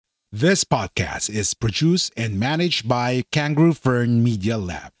This podcast is produced and managed by Kangaroo Fern Media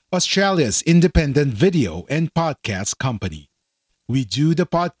Lab, Australia's independent video and podcast company. We do the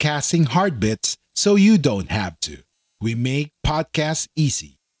podcasting hard bits so you don't have to. We make podcasts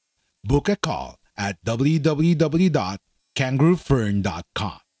easy. Book a call at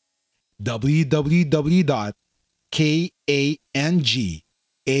www.kangaroofern.com.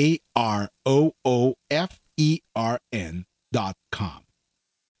 www.kangaroofern.com.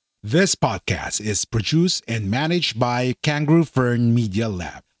 This podcast is produced and managed by Kangaroo Fern Media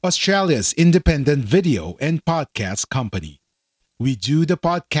Lab, Australia's independent video and podcast company. We do the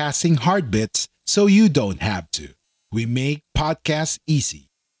podcasting hard bits so you don't have to. We make podcasts easy.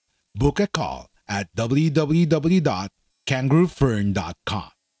 Book a call at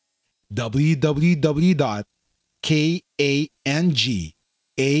www.kangaroofern.com.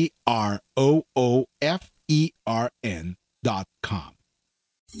 www.kangaroofern.com.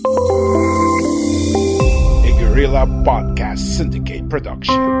 A Guerrilla Podcast Syndicate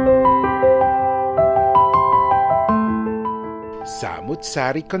production.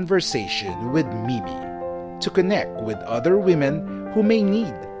 Samut-Sari Conversation with Mimi, to connect with other women who may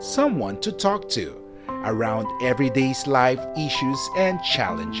need someone to talk to around everyday's life issues and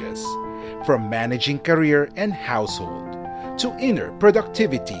challenges, from managing career and household to inner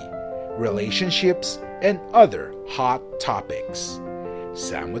productivity, relationships, and other hot topics.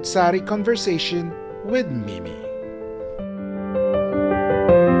 Samut-Sari Conversation with Mimi.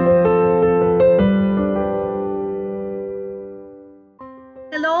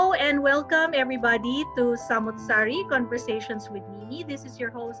 Hello and welcome everybody to Samut-Sari Conversations with Mimi. This is your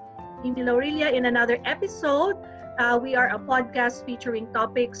host, Mimi Laurelia, in another episode. We are a podcast featuring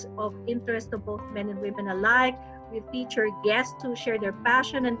topics of interest to both men and women alike. We feature guests who share their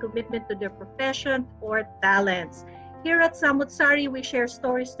passion and commitment to their profession or talents. Here at Samut-Sari, we share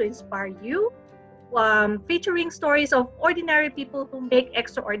stories to inspire you, featuring stories of ordinary people who make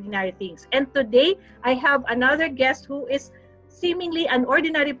extraordinary things. And today, I have another guest who is seemingly an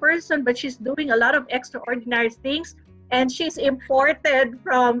ordinary person, but she's doing a lot of extraordinary things. And she's imported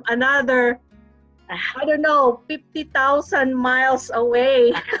from another, 50,000 miles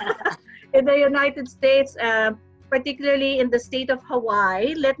away in the United States, particularly in the state of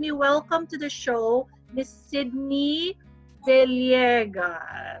Hawaii. Let me welcome to the show Miss Sydney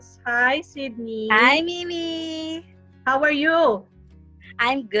Villegas. Hi, Sydney. Hi, Mimi. How are you?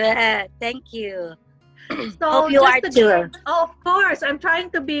 I'm good. Thank you. So Hope you are too. Of course. I'm trying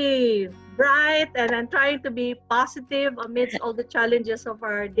to be bright and I'm trying to be positive amidst all the challenges of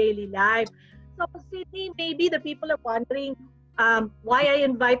our daily life. So, Sydney, maybe the people are wondering why I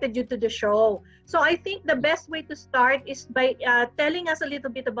invited you to the show. So I think the best way to start is by telling us a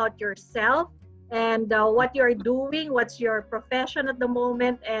little bit about yourself and what you're doing, what's your profession at the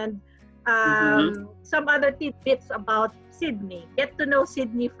moment, and some other tidbits about Sydney. Get to know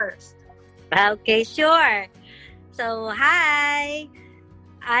Sydney first. Okay, sure. So, hi.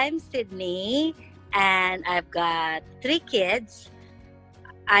 I'm Sydney and I've got 3 kids.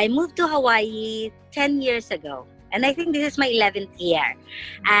 I moved to Hawaii 10 years ago. And I think this is my 11th year.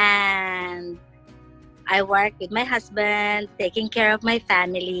 And I work with my husband, taking care of my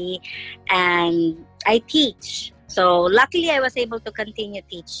family, and I teach. So luckily, I was able to continue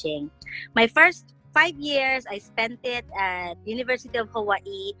teaching. My first 5 years, I spent it at University of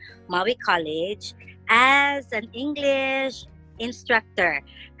Hawaii, Maui College, as an English instructor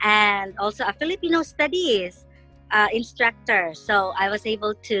and also a Filipino studies instructor. So I was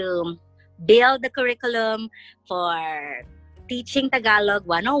able to build the curriculum for teaching Tagalog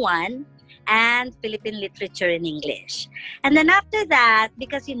 101 and Philippine literature in English. And then after that,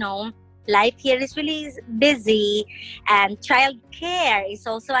 because, life here is really busy and child care is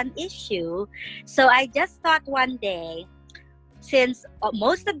also an issue. So I just thought one day, since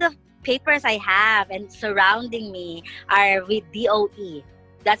most of the papers I have and surrounding me are with DOE,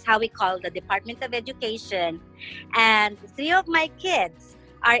 that's how we call the Department of Education, and 3 of my kids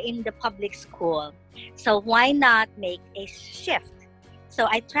are in the public school. So why not make a shift? So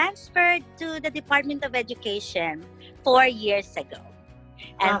I transferred to the Department of Education 4 years ago.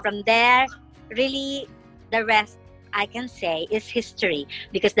 And from there, really, the rest, I can say, is history.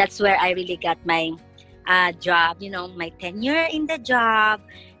 Because that's where I really got my job, my tenure in the job.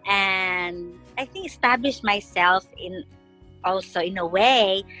 And I think established myself in a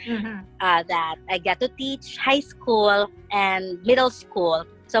way that I got to teach high school and middle school.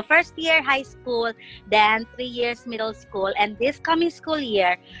 So first year high school, then 3 years middle school, and this coming school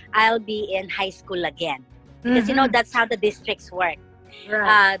year, I'll be in high school again. Because that's how the districts work.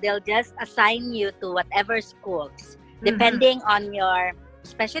 Right. They'll just assign you to whatever schools, depending on your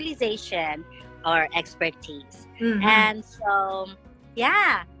specialization or expertise. Mhm. And so,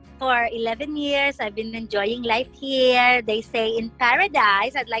 yeah, for 11 years, I've been enjoying life here. They say in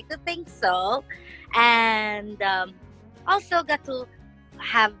paradise. I'd like to think so. And also got to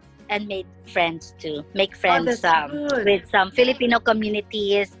have and made friends too. Make friends that's good. with some Filipino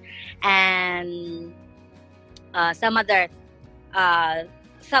communities and some other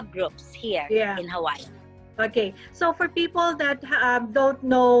subgroups here Yeah. in Hawaii. Okay, so for people that don't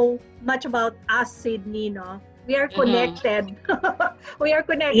know much about us, Sydney, no, we are connected. We are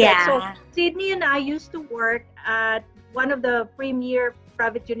connected. Yeah. So Sydney and I used to work at one of the premier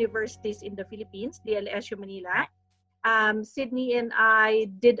private universities in the Philippines, the LSU Manila. Sydney and I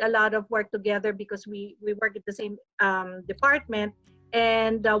did a lot of work together because we work at the same department.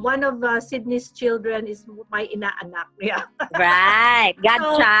 And one of Sydney's children is my inaanak. Yeah. Right. So we are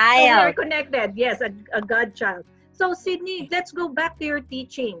Godchild. connected. Yes, a godchild. So Sydney, let's go back to your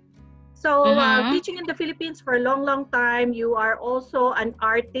teaching. So teaching in the Philippines for a long, long time. You are also an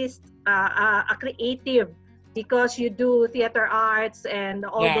artist, a creative, because you do theater arts and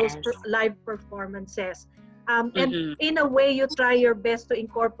all those Yes. live performances. And in a way, you try your best to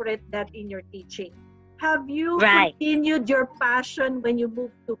incorporate that in your teaching. Have you Right. continued your passion when you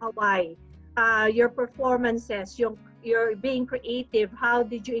moved to Hawaii? Your performances, your being creative, how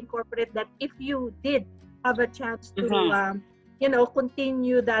did you incorporate that if you did have a chance to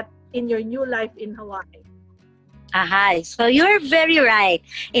continue that in your new life in Hawaii? So you're very right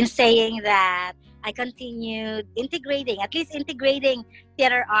in saying that I continued at least integrating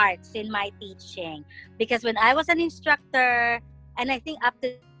theater arts in my teaching. Because when I was an instructor, and I think up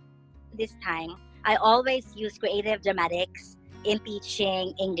to this time, I always use creative dramatics in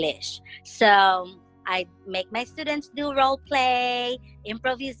teaching English. So I make my students do role play,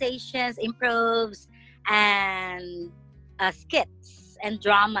 improvisations, improvs, and skits and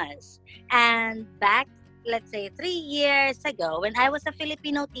dramas. And back, let's say 3 years ago, when I was a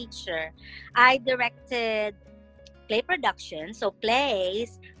Filipino teacher, I directed play production, so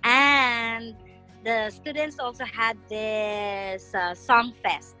plays, and the students also had this song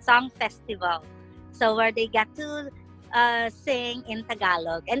festival. So where they got to sing in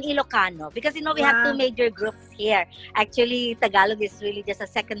Tagalog and Ilocano, because we have two major groups here. Actually, Tagalog is really just a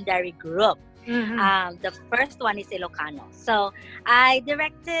secondary group. The first one is Ilocano. So I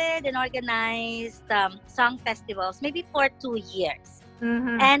directed and organized song festivals maybe for 2 years.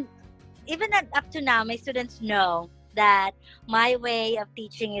 And even up to now, my students know that my way of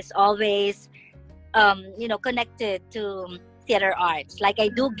teaching is always connected to theater arts. Like I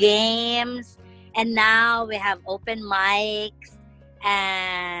do games, and now we have open mics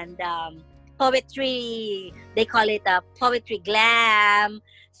and poetry. They call it poetry glam.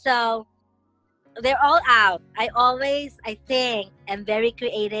 So they're all out. I think, am very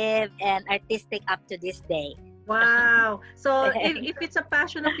creative and artistic up to this day. Wow. So if it's a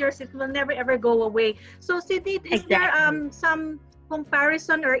passion of yours, it will never ever go away. So Sydney, is there some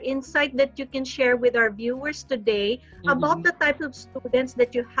comparison or insight that you can share with our viewers today about the type of students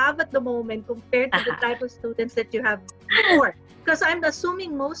that you have at the moment compared to the type of students that you have before? Because I'm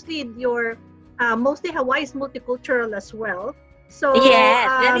assuming mostly Hawaii is multicultural as well. So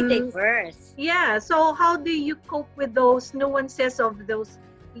yes, very diverse. Yeah. So how do you cope with those nuances of those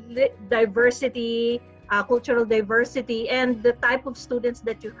diversity, cultural diversity, and the type of students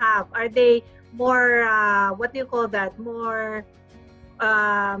that you have? Are they more more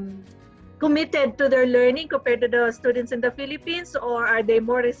committed to their learning compared to the students in the Philippines, or are they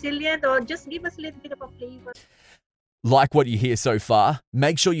more resilient? Or just give us a little bit of a flavor. Like what you hear so far?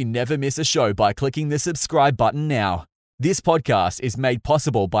 Make sure you never miss a show by clicking the subscribe button now. This podcast is made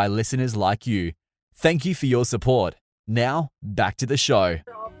possible by listeners like you. Thank you for your support. Now, back to the show.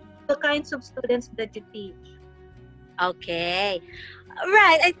 The kinds of students that you teach. Okay.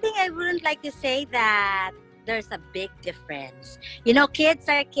 Right. I think I wouldn't like to say that there's a big difference. Kids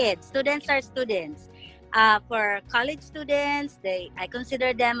are kids. Students are students. For college students, I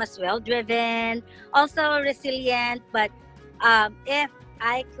consider them as well-driven, also resilient. But if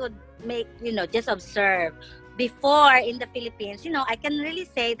I could just observe, before in the Philippines, I can really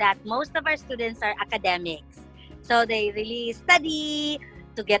say that most of our students are academics. So they really study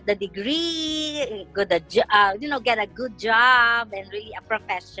to get the degree, get a good job and really a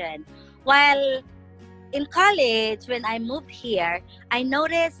profession. While in college, when I moved here, I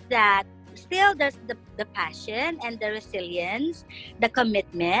noticed that still there's the passion and the resilience, the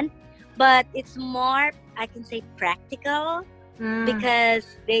commitment, but it's more, I can say, practical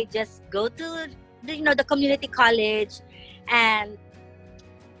because they just go to the community college and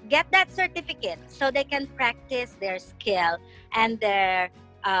get that certificate so they can practice their skill and their,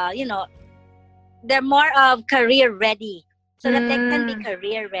 they're more of career ready so that they can be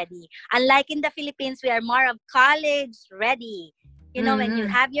career ready. Unlike in the Philippines, we are more of college ready. When you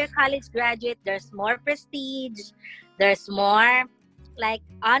have your college graduate, there's more prestige, there's more like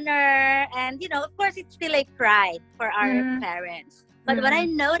honor, and of course it's still a pride for our parents. But what I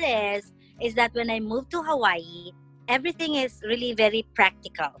noticed is that when I moved to Hawaii, everything is really very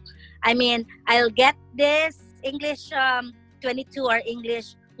practical. I mean, I'll get this English 22 or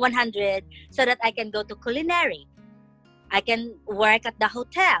English 100 so that I can go to culinary. I can work at the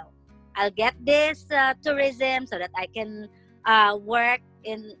hotel. I'll get this tourism so that I can work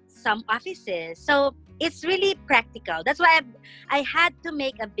in some offices. So it's really practical. That's why I had to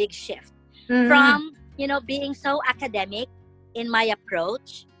make a big shift from, being so academic in my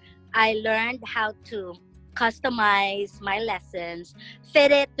approach. I learned how to customize my lessons,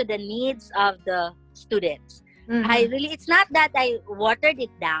 fit it to the needs of the students. It's not that I watered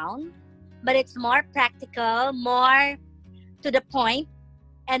it down, but it's more practical, more to the point,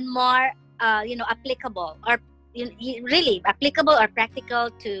 and more, applicable or really applicable or practical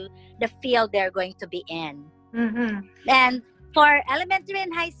to the field they're going to be in. And for elementary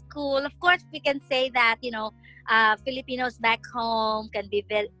and high school, of course, we can say that, Filipinos back home can be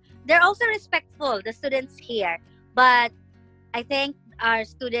they're also respectful, the students here. But I think our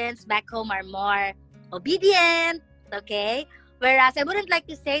students back home are more obedient, okay? Whereas I wouldn't like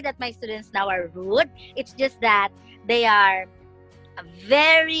to say that my students now are rude. It's just that they are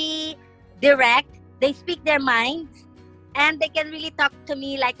very direct. They speak their minds, and they can really talk to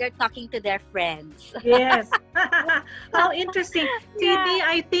me like they're talking to their friends. Yes. How interesting. Sydney,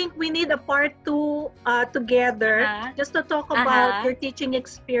 I think we need a part 2 together just to talk about your teaching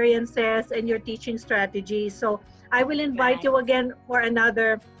experiences and your teaching strategies. So I will invite you again for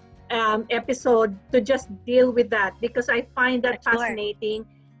another episode to just deal with that, because I find that fascinating.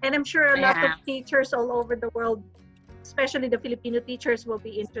 And I'm sure a lot of teachers all over the world, especially the Filipino teachers, will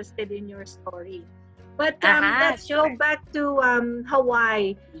be interested in your story. But let's go back to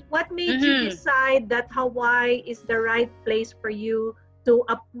Hawaii. What made you decide that Hawaii is the right place for you to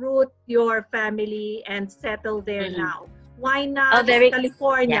uproot your family and settle there now? Why not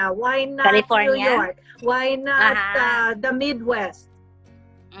California? Why not New York? Why not the Midwest?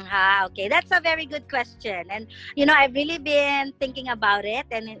 Okay, that's a very good question. And, I've really been thinking about it,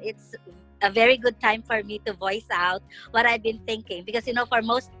 and it's a very good time for me to voice out what I've been thinking. Because, for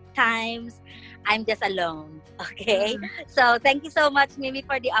most times, I'm just alone. Okay? So, thank you so much, Mimi,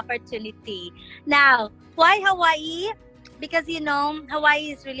 for the opportunity. Now, why Hawaii? Because,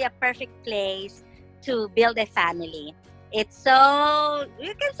 Hawaii is really a perfect place to build a family. It's so,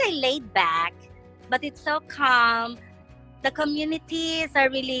 you can say laid back, but it's so calm. The communities are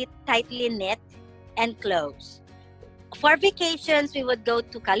really tightly knit and close. For vacations, we would go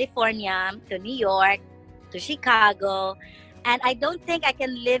to California, to New York, to Chicago, and I don't think I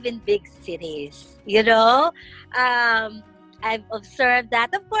can live in big cities, I've observed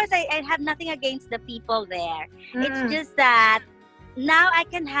that. Of course, I have nothing against the people there. It's just that now I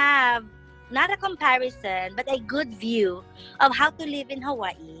can have not a comparison, but a good view of how to live in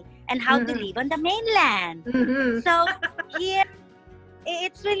Hawaii and how to live on the mainland. So here,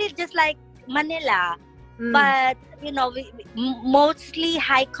 it's really just like Manila, but, mostly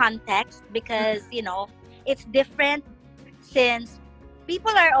high context because, it's different since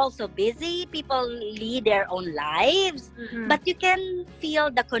people are also busy, people lead their own lives, but you can feel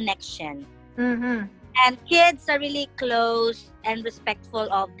the connection. And kids are really close and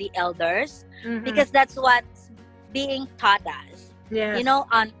respectful of the elders because that's what's being taught us. Yes.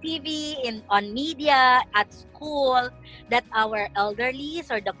 On TV, on media, at school, that our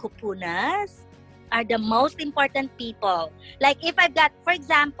elderlies or the kupunas are the most important people. Like if for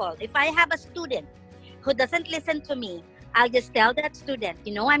example, if I have a student who doesn't listen to me, I'll just tell that student,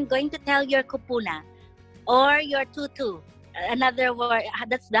 I'm going to tell your kupuna or your tutu. Another word,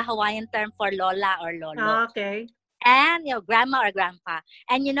 that's the Hawaiian term for lola or lolo. Okay. And grandma or grandpa.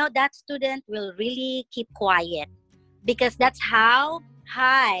 And that student will really keep quiet because that's how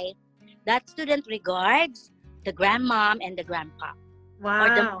high that student regards the grandmom and the grandpa.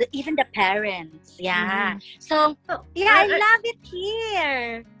 Wow. Or even the parents. Yeah. So, I love it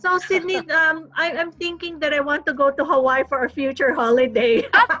here. So, Sydney, I'm thinking that I want to go to Hawaii for a future holiday.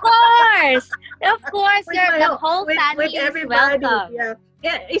 Of course. The whole family with everybody. is welcome.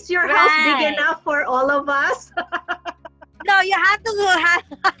 Yeah. Is your house big enough for all of us? No, you have to have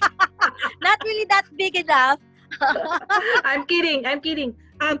not really that big enough. I'm kidding.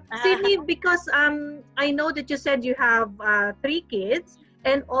 Sydney, because I know that you said you have 3 kids,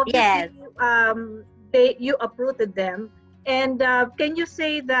 and Yes. obviously you uprooted them. And can you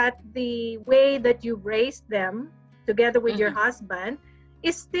say that the way that you raised them together with your Mhm. husband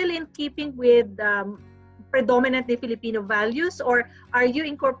is still in keeping with predominantly Filipino values, or are you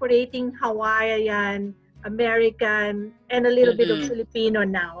incorporating Hawaiian, American, and a little bit of Mhm. Filipino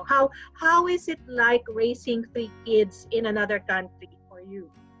now? How is it like raising three kids in another country for you?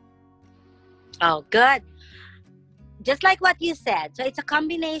 Oh, good. Just like what you said. So it's a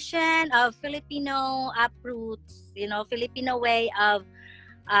combination of Filipino uproots, Filipino way of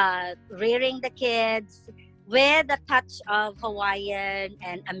rearing the kids with a touch of Hawaiian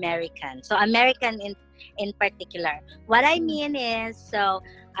and American. So American in particular. What I mean is, so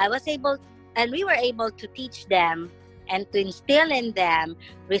I was able, and we were able to teach them and to instill in them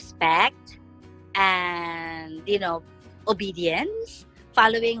respect and obedience,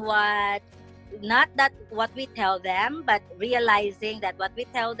 following not that what we tell them, but realizing that what we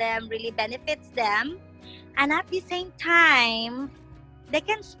tell them really benefits them, and at the same time they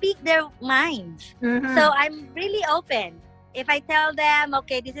can speak their minds. Mhm. So I'm really open. If I tell them,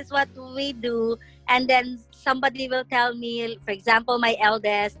 okay, this is what we do, and then somebody will tell me, for example, my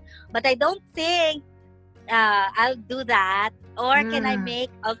eldest, but I don't think I'll do that, or can I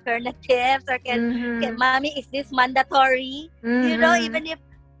make alternatives, or can mommy, is this mandatory? Even if,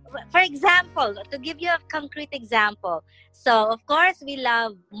 for example, to give you a concrete example, so of course we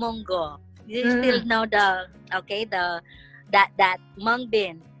love mungo. You still know that mung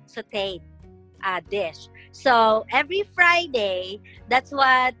bean sauteed dish. So every Friday, that's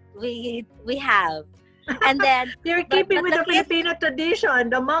what we have. And then You're keeping with the kids, Filipino tradition,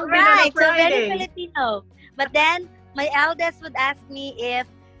 the mung bean right? on a So very Friday. Filipino. But then my eldest would ask me if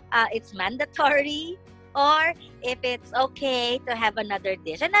it's mandatory or if it's okay to have another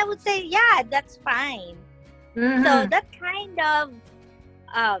dish, and I would say, yeah, that's fine. So that kind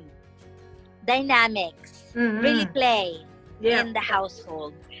of dynamics really play in the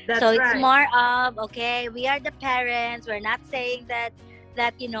household. That's So right. it's more of, okay, we are the parents. We're not saying that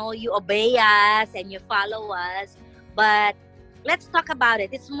you obey us and you follow us, but let's talk about it.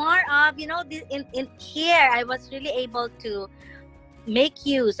 It's more of, in here I was really able to make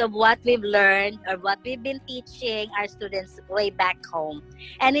use of what we've learned or what we've been teaching our students way back home,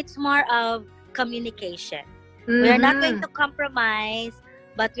 and it's more of communication. We're not going to compromise,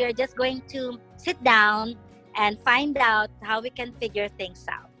 but we're just going to sit down and find out how we can figure things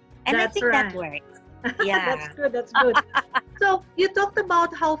out. And That's I think that right. works. Yeah. That's good. So you talked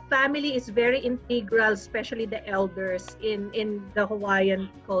about how family is very integral, especially the elders in the Hawaiian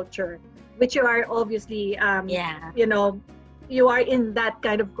culture, which you are obviously Yeah. You are in that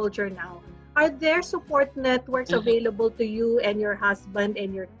kind of culture now. Are there support networks available to you and your husband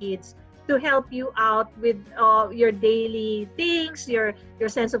and your kids to help you out with your daily things, your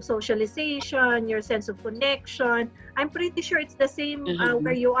sense of socialization, your sense of connection? I'm pretty sure it's the same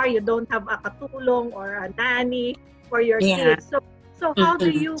where you are. You don't have a katulong or a nanny for your kids. So how do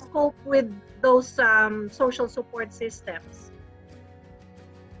you cope with those social support systems?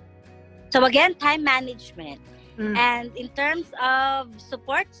 So again, time management. And in terms of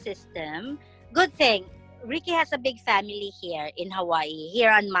support system, good thing, Ricky has a big family here in Hawaii,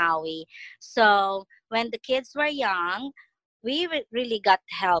 here on Maui. So when the kids were young, we really got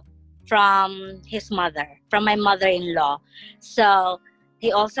help from his mother, from my mother-in-law. So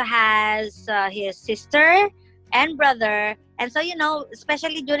he also has his sister and brother. And so,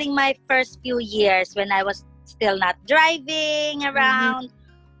 especially during my first few years when I was still not driving around,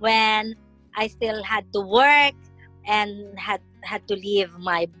 when I still had to work and had to leave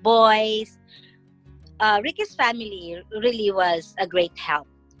my boys, Ricky's family really was a great help.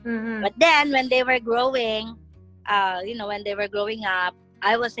 But then when they were growing, when they were growing up,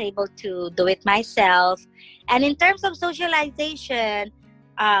 I was able to do it myself. And in terms of socialization,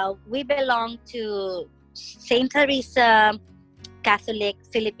 we belong to St. Teresa Catholic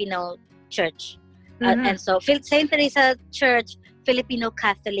Filipino Church. And so St. Teresa Church Filipino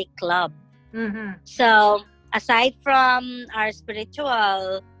Catholic Club. So aside from our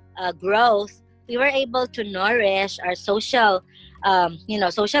spiritual growth, we were able to nourish our social,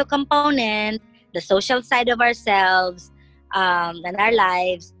 social component, the social side of ourselves and our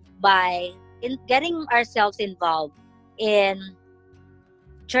lives by getting ourselves involved in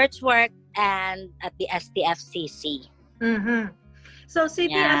church work and at the STFCC. So,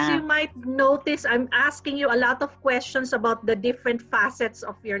 Sydney, as you might notice, I'm asking you a lot of questions about the different facets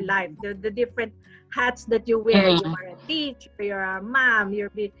of your life, the different hats that you wear. You are a teacher, you're a mom, you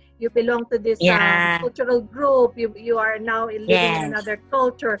belong to this cultural group, you are now living in another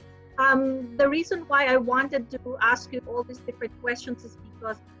culture. The reason why I wanted to ask you all these different questions is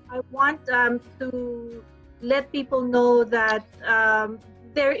because I want to let people know that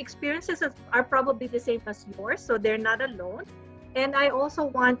their experiences are probably the same as yours, so they're not alone. And I also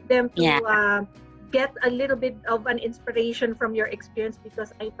want them to get a little bit of an inspiration from your experience,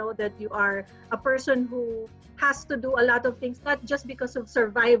 because I know that you are a person who has to do a lot of things, not just because of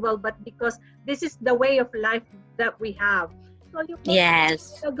survival, but because this is the way of life that we have. So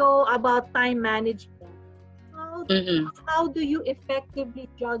you go about time management. How do you effectively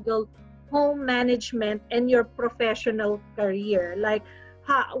juggle home management and your professional career? Like,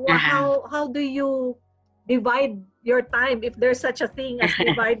 how do you divide your time, if there's such a thing as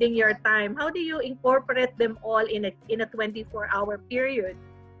dividing your time? How do you incorporate them all in a 24-hour period,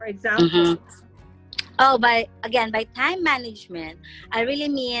 for example? Oh, by time management, I really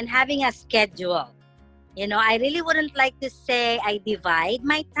mean having a schedule. You know, I really wouldn't like to say I divide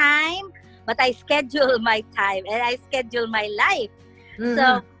my time, but I schedule my time and I schedule my life.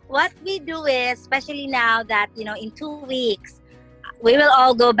 So what we do is, especially now that, you know, in 2 weeks, we will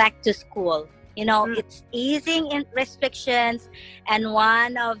all go back to school. You know, it's easing in restrictions, and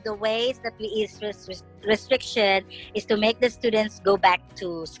one of the ways that we ease restriction is to make the students go back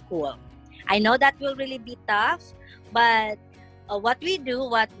to school. I know that will really be tough, but what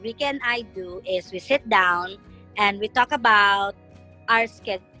Ricky and I do is we sit down and we talk about our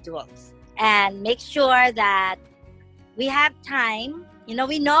schedules and make sure that we have time. You know,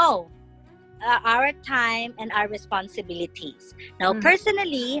 we know our time and our responsibilities. Now,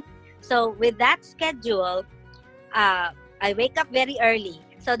 personally, so with that schedule, I wake up very early.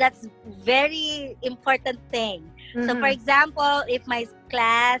 So that's very important thing. So for example, if my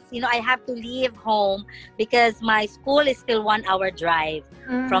class, you know, I have to leave home because my school is still 1 hour drive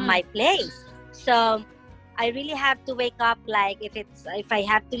from my place. So I really have to wake up, like if I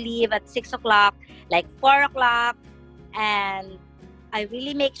have to leave at 6 o'clock, like 4 o'clock, and I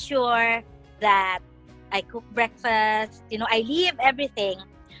really make sure that I cook breakfast. You know, I leave everything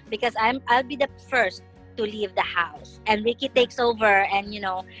because I'll be the first to leave the house, and Ricky takes over, and you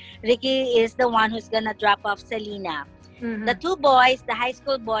know, Ricky is the one who's gonna drop off Selena. The 2 boys, the high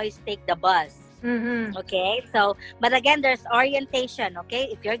school boys, take the bus. Okay, so but again, there's orientation.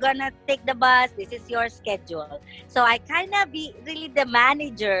 Okay, if you're gonna take the bus, this is your schedule. So I kind of be really the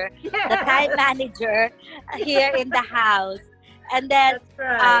manager, the time manager here in the house. And then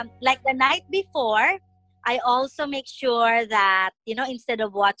like the night before, I also make sure that, you know, instead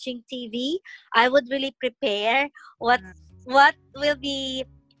of watching TV, I would really prepare what will be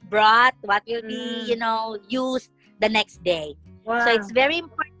brought, what will be, you know, used the next day. So it's very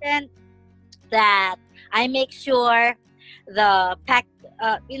important that I make sure the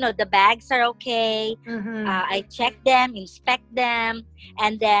the bags are okay. I check them, inspect them,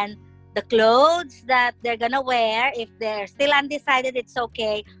 and then the clothes that they're gonna wear, if they're still undecided, it's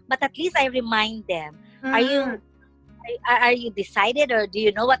okay. But at least I remind them. Are you decided, or do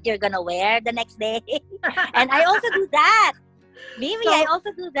you know what you're gonna wear the next day? And I also do that. Mimi, I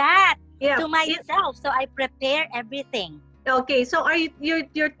also do that to myself. So I prepare everything. Okay, so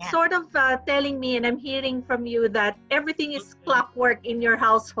you're sort of telling me, and I'm hearing from you, that everything is clockwork in your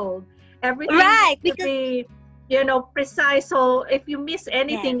household. Everything has to be, you know, precise. So if you miss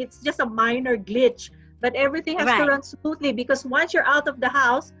anything, it's just a minor glitch. But everything has to run smoothly, because once you're out of the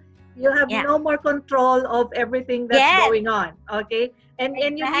house, you have no more control of everything that's going on. Okay, and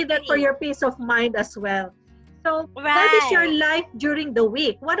you need that for your peace of mind as well. So what is your life during the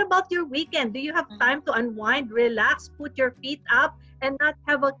week? What about your weekend? Do you have time to unwind, relax, put your feet up, and not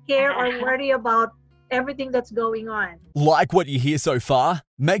have a care or worry about everything that's going on? Like what you hear so far?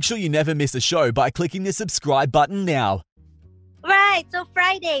 Make sure you never miss a show by clicking the subscribe button now. Right. So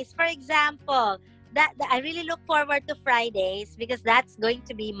Fridays, for example, that I really look forward to Fridays, because that's going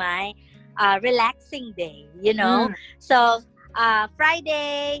to be my relaxing day, you know. So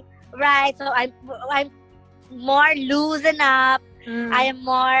Friday, right? So I'm more loosen up. I am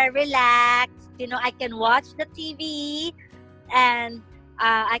more relaxed. You know, I can watch the TV, and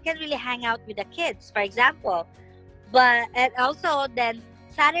I can really hang out with the kids, for example. But and also then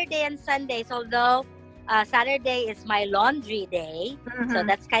Saturday and Sundays, although Saturday is my laundry day, so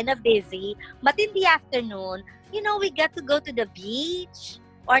that's kind of busy. But in the afternoon, you know, we get to go to the beach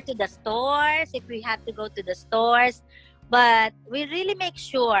or to the stores if we have to go to the stores. But we really make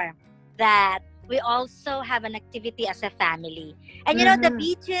sure that we also have an activity as a family. And you know, the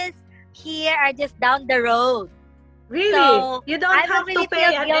beaches here are just down the road. Really? So you don't have really to pay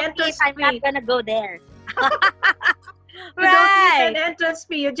an feel guilty entrance if I'm fee. not gonna go there. You don't need Right. an entrance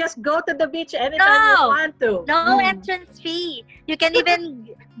fee. You just go to the beach anytime you No. want to. No Mm. entrance fee. You can even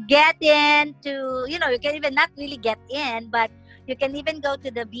get in to, you can even not really get in, but you can even go to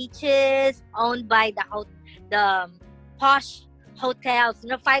the beaches owned by the posh hotels,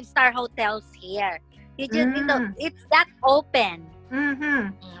 5-star hotels here. You just, Mm. it's that open.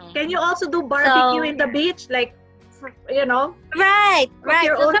 Mm-hmm. Mhm. Can you also do barbecue So- in the beach? Like, Right. cook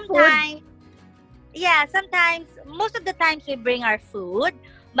your So own food? sometimes, most of the times we bring our food,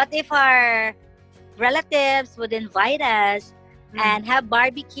 but if our relatives would invite us and have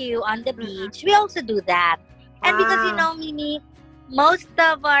barbecue on the Mhm. beach, we also do that. And because Wow. Mimi, most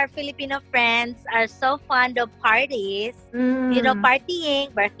of our Filipino friends are so fond of parties, Mm.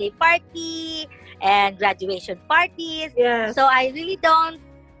 partying, birthday party, and graduation parties. Yes. So I really don't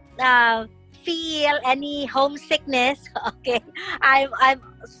feel any homesickness. Okay,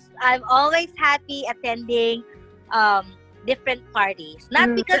 I'm always happy attending different parties.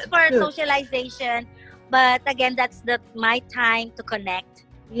 Not because That's for good. socialization, but again, that's my time to connect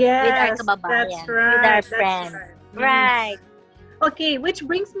Yes, with our that's kababayan, right. with our That's friends. right. Right. Okay, which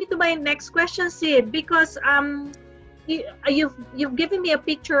brings me to my next question, Sid, because you've given me a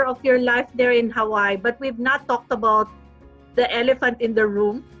picture of your life there in Hawaii, but we've not talked about the elephant in the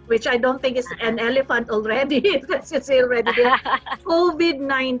room, which I don't think is an elephant already. It's already there.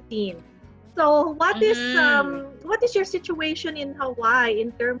 COVID-19. So what is your situation in Hawaii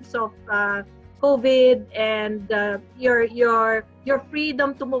in terms of COVID and your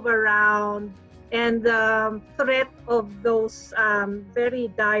freedom to move around and the threat of those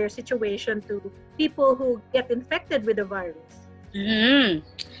very dire situation to people who get infected with the virus?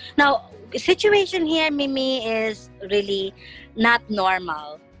 Now, situation here, Mimi, is really not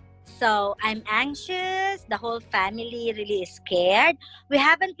normal. So I'm anxious. The whole family really is scared. We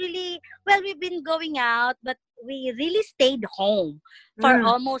haven't really, we've been going out, but we really stayed home for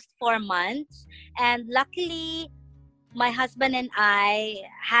almost 4 months. And luckily, my husband and I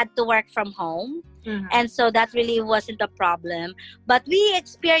had to work from home. And so that really wasn't a problem. But we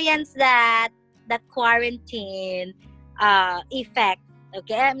experienced that quarantine effect.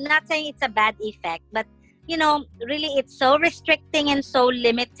 Okay, I'm not saying it's a bad effect, but really it's so restricting and so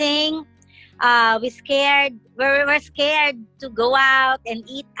limiting. We're scared to go out and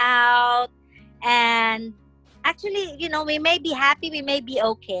eat out, and actually, we may be happy, we may be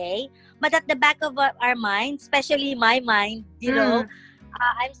okay, but at the back of our mind, especially my mind,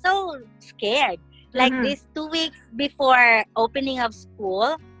 I'm so scared. Like these 2 weeks before opening of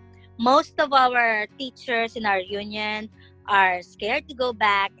school, most of our teachers in our union are scared to go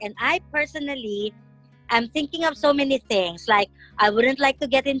back, and I personally am thinking of so many things. Like, I wouldn't like to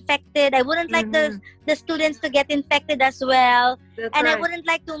get infected. I wouldn't like the students to get infected as well. That's And right. I wouldn't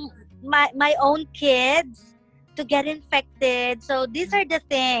like my own kids to get infected. So these are the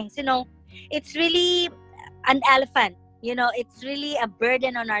things, it's really an elephant. It's really a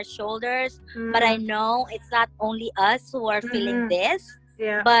burden on our shoulders. But I know it's not only us who are feeling this,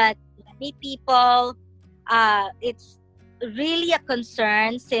 Yeah. but many people, it's really a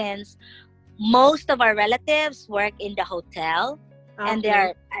concern since most of our relatives work in the hotel and they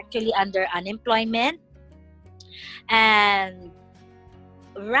are actually under unemployment. And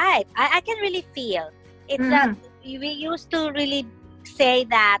right, I can really feel it's that we used to really say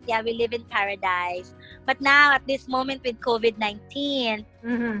that, we live in paradise. But now at this moment with COVID-19,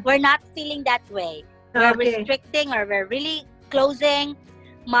 we're not feeling that way. We're restricting, or we're really closing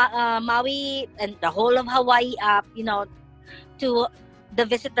Maui and the whole of Hawaii up, to the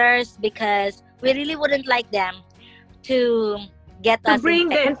visitors, because we really wouldn't like them to get To us bring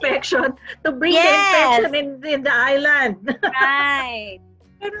the infected. infection, the infection in the island. Right.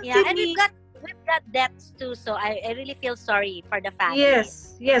 Pero Yeah, and Sydney, we've got deaths too, so I really feel sorry for the family.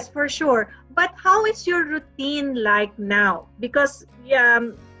 yes, for sure. But how is your routine like now? Because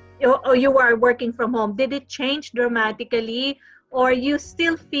you are working from home. Did it change dramatically, or you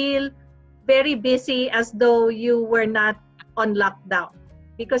still feel very busy as though you were not on lockdown?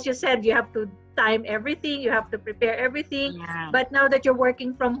 Because you said you have to time everything, you have to prepare everything. Yeah. But now that you're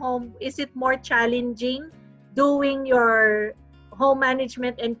working from home, is it more challenging doing your home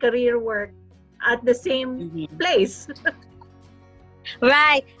management and career work at the same place?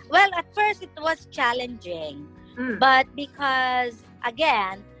 Right. Well, at first it was challenging, but because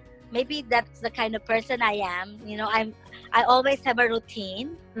again, maybe that's the kind of person I am. I always have a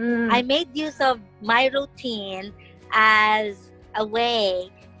routine. I made use of my routine as a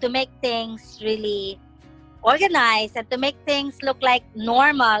way to make things really organized and to make things look like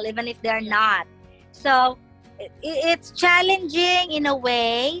normal, even if they're not. So it's challenging in a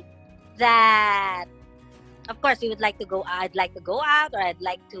way that of course, we would like to go. I'd like to go out, or I'd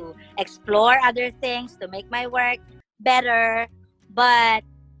like to explore other things to make my work better. But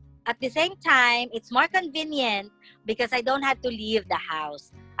at the same time, it's more convenient because I don't have to leave the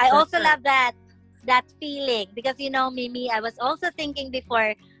house. I That's also right. love that feeling because Mimi, I was also thinking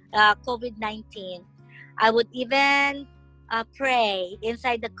before COVID-19, I would even pray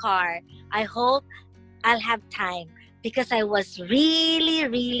inside the car. I hope I'll have time because I was really,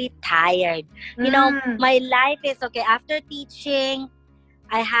 really tired. Mm. My life is okay. After teaching,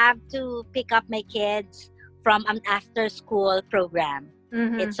 I have to pick up my kids from an after school program.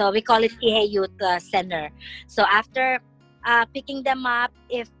 Mhm. So we call it Kihe Youth Center. So after picking them up,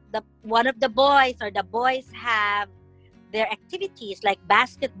 if one of the boys or the boys have their activities like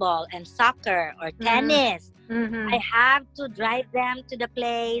basketball and soccer or tennis, Mhm. I have to drive them to the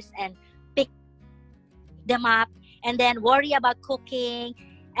place and pick them up and then worry about cooking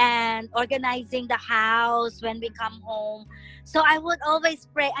and organizing the house when we come home. So I would always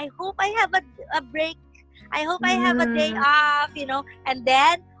pray, I hope I have a break. I hope I have a day Mm. off, And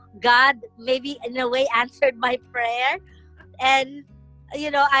then God maybe in a way answered my prayer. And,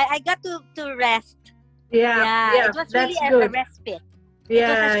 I got to rest. Yeah. Yeah, Yeah. it was really That's a good. respite. It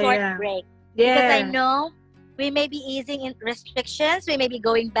was Yeah. a short Yeah. break. Because I Yeah. know we may be easing in restrictions. We may be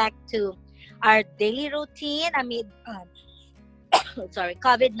going back to our daily routine amid,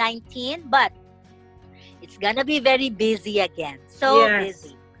 COVID-19. But it's going to be very busy again. So Yes.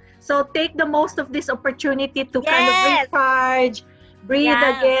 busy. So take the most of this opportunity to kind of Yes. recharge, breathe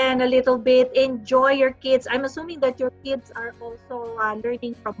Yeah. again a little bit, enjoy your kids. I'm assuming that your kids are also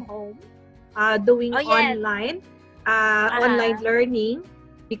learning from home, doing Oh, yes. online, Uh-huh. online learning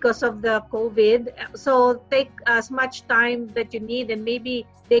because of the COVID. So take as much time that you need, and maybe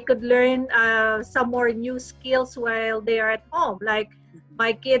they could learn some more new skills while they are at home. Like my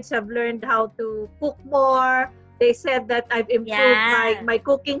kids have learned how to cook more. They said that I've improved Yeah. my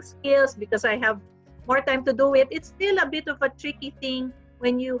cooking skills because I have more time to do it. It's still a bit of a tricky thing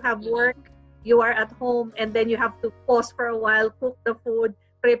when you have work, you are at home, and then you have to pause for a while, cook the food,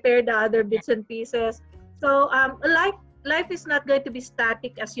 prepare the other bits and pieces. So life is not going to be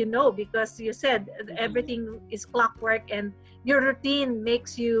static, as you know, because you said everything is clockwork, and your routine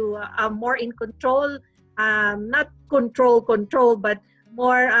makes you more in control. Not control, but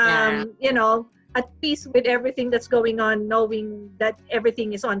more Yeah. at peace with everything that's going on, knowing that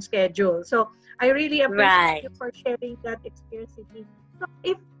everything is on schedule. So I really appreciate Right. you for sharing that experience with me. So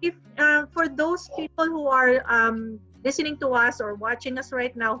if for those people who are listening to us or watching us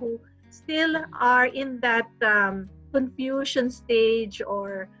right now who still are in that confusion stage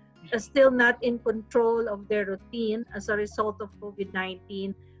or still not in control of their routine as a result of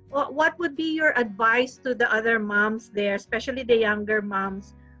COVID-19, what would be your advice to the other moms there, especially the younger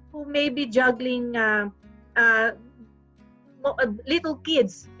moms who may be juggling little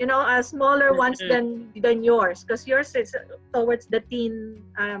kids, smaller ones than yours, because yours is towards the teen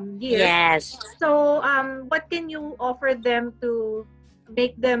years. Yes. So what can you offer them to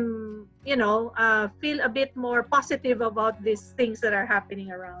make them, feel a bit more positive about these things that are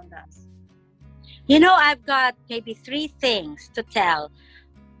happening around us? I've got maybe 3 things to tell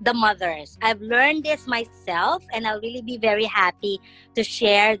the mothers. I've learned this myself, and I'll really be very happy to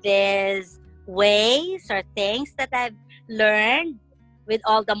share these ways or things that I've learned with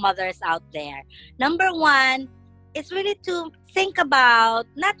all the mothers out there. Number 1 is really to think about,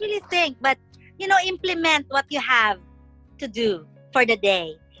 not really think, but, implement what you have to do for the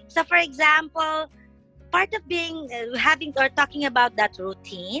day. So, for example, part of being, having or talking about that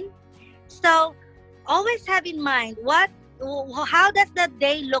routine, so always have in mind how does the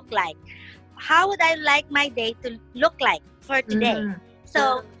day look like? How would I like my day to look like for today? Mhm.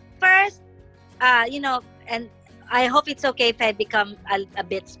 So first, and I hope it's okay if I become a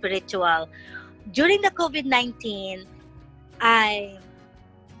bit spiritual. During the COVID-19, I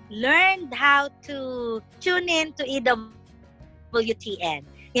learned how to tune in to EWTN,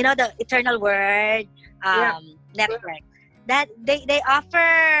 the Eternal Word network. That they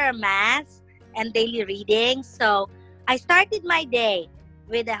offer mass and daily reading. So I started my day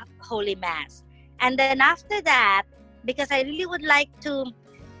with a Holy Mass. And then after that, because I really would like to,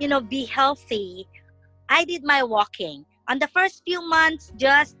 be healthy, I did my walking. On the first few months,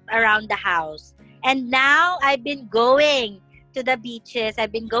 just around the house. And now I've been going to the beaches.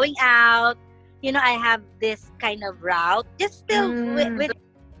 I've been going out. I have this kind of route, just still with the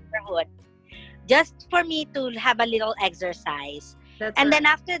neighborhood, just for me to have a little exercise. Then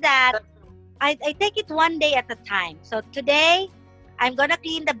after that, I take it one day at a time. So today, I'm going to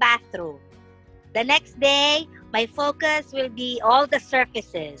clean the bathroom. The next day, my focus will be all the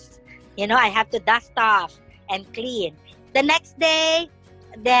surfaces. I have to dust off and clean. The next day,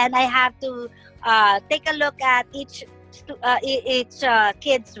 then I have to take a look at each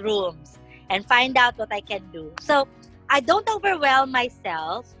kid's rooms and find out what I can do. So I don't overwhelm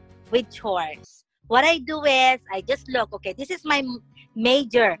myself with chores. What I do is I just look, okay, this is my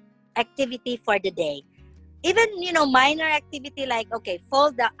major activity for the day. Even, minor activity like, okay,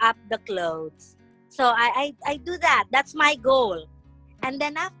 fold up the clothes. So I do that. That's my goal. And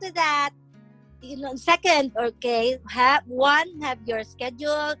then after that, second, okay, have your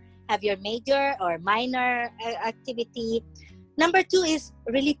schedule, have your major or minor activity. Number 2 is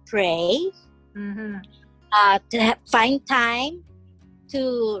really pray. To find time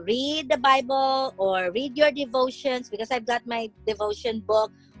to read the Bible or read your devotions, because I've got my devotion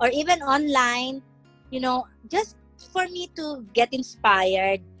book, or even online, just for me to get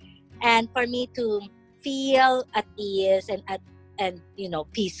inspired and for me to feel at ease and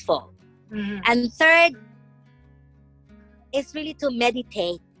peaceful. And third is really to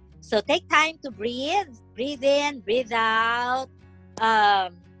meditate. So take time to breathe in, breathe out,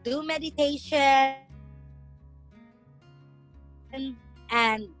 do meditation,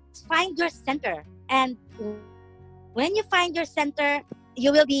 and find your center. And when you find your center,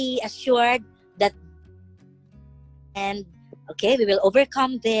 you will be assured that, and okay, we will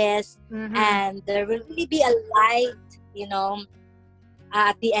overcome this, and there will really be a light,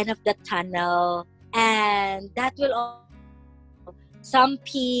 at the end of the tunnel, and that will also some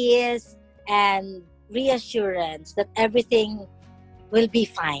peace and reassurance that everything will be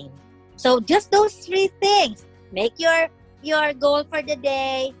fine. So just those 3 things: make your goal for the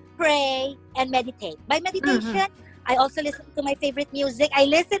day, pray, and meditate. By meditation, I also listen to my favorite music. I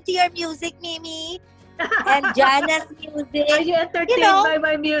listen to your music, Mimi, and Jana's music. Are you entertained by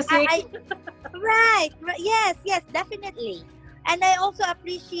my music? Right. Yes, definitely. And I also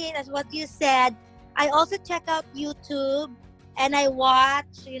appreciate, as what you said, I also check out YouTube and I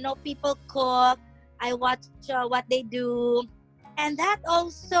watch, people cook. I watch what they do. And that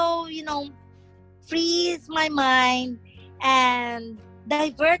also, frees my mind and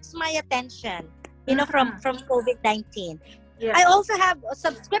diverts my attention, from COVID-19. Yeah. I also have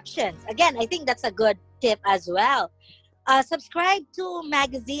subscriptions. Again, I think that's a good tip as well. Subscribe to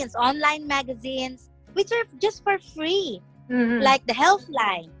magazines, online magazines, which are just for free, like the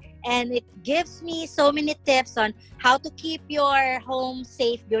Healthline. And it gives me so many tips on how to keep your home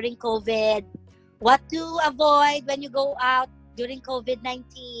safe during COVID, what to avoid when you go out during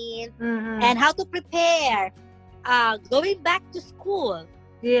COVID-19, and how to prepare going back to school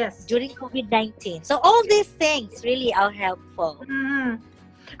during COVID-19. So all these things really are helpful.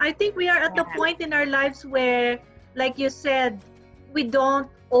 I think we are at the point in our lives where, like you said, we don't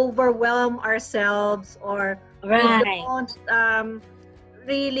overwhelm ourselves, or we don't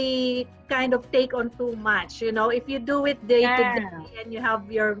really kind of take on too much. If you do it day to day, and you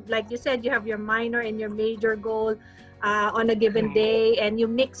have your, like you said, you have your minor and your major goal on a given day, and you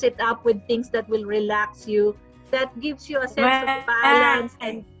mix it up with things that will relax you, that gives you a sense of balance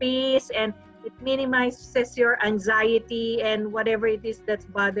and peace, and it minimizes your anxiety and whatever it is that's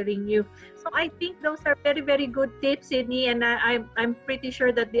bothering you. So I think those are very, very good tips, Sydney, and I'm pretty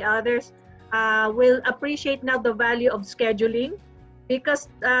sure that the others will appreciate now the value of scheduling. Because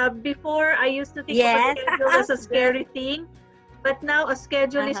before, I used to think of a schedule as a scary thing, but now a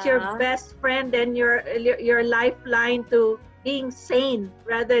schedule is your best friend and your lifeline to being sane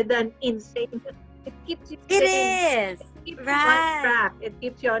rather than insane. It keeps you sane. It keeps you on track. It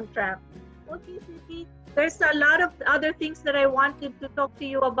keeps you on track. Okay, Sissy. There's a lot of other things that I wanted to talk to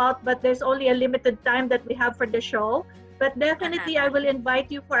you about, but there's only a limited time that we have for the show. But definitely, I will invite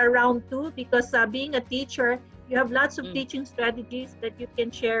you for a round 2, because being a teacher, you have lots of teaching strategies that you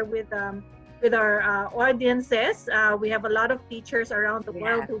can share with our audiences. We have a lot of teachers around the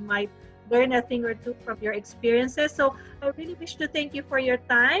world who might learn a thing or two from your experiences. So I really wish to thank you for your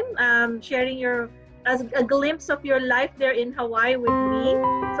time, sharing a glimpse of your life there in Hawaii with me.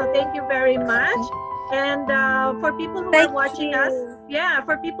 So thank you very much. And for people who are watching us,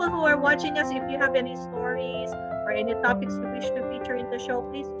 for people who are watching us, if you have any stories or any topics you wish to feature in the show,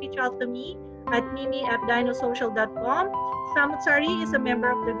 please reach out to me at mimi@dinosocial.com. Samutsari is a member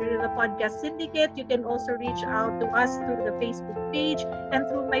of the Guerrilla Podcast Syndicate. You can also reach out to us through the Facebook page and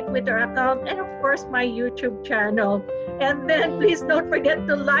through my Twitter account, and of course my YouTube channel. And then please don't forget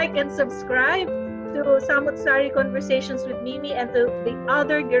to like and subscribe to Samutsari Conversations with Mimi and to the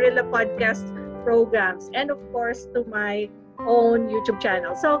other Guerrilla Podcast programs, and of course to my own YouTube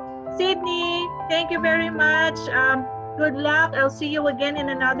channel. So Sydney, thank you very much. Good luck. I'll see you again in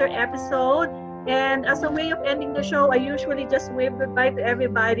another episode. And as a way of ending the show, I usually just wave goodbye to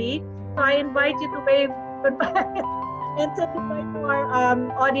everybody. So I invite you to wave Goodbye. And say goodbye to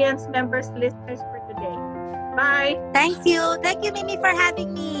our audience members, listeners for today. Bye. Thank you. Thank you, Mimi, for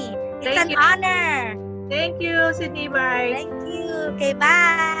having me. It's Thank an you. honor. Thank you, Sydney. Bye. Thank you. Okay,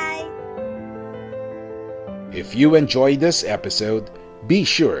 bye. If you enjoyed this episode, be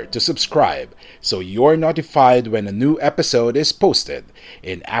sure to subscribe so you're notified when a new episode is posted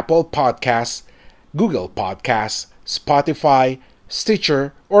in Apple Podcasts, Google Podcasts, Spotify,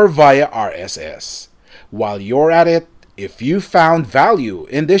 Stitcher, or via RSS. While you're at it, if you found value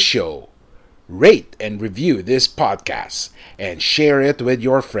in this show, rate and review this podcast and share it with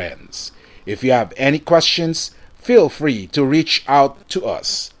your friends. If you have any questions, feel free to reach out to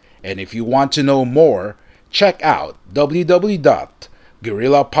us. And if you want to know more, check out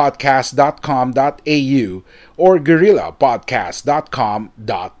www.guerrillapodcast.com.au or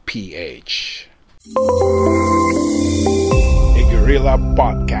guerrillapodcast.com.ph. A Guerrilla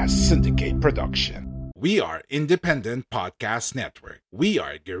Podcast Syndicate production. We are Independent Podcast Network. We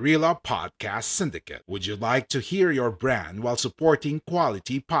are Guerrilla Podcast Syndicate. Would you like to hear your brand while supporting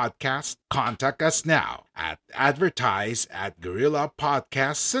quality podcasts? Contact us now at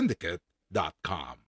advertise@guerrillapodcastsyndicate.com.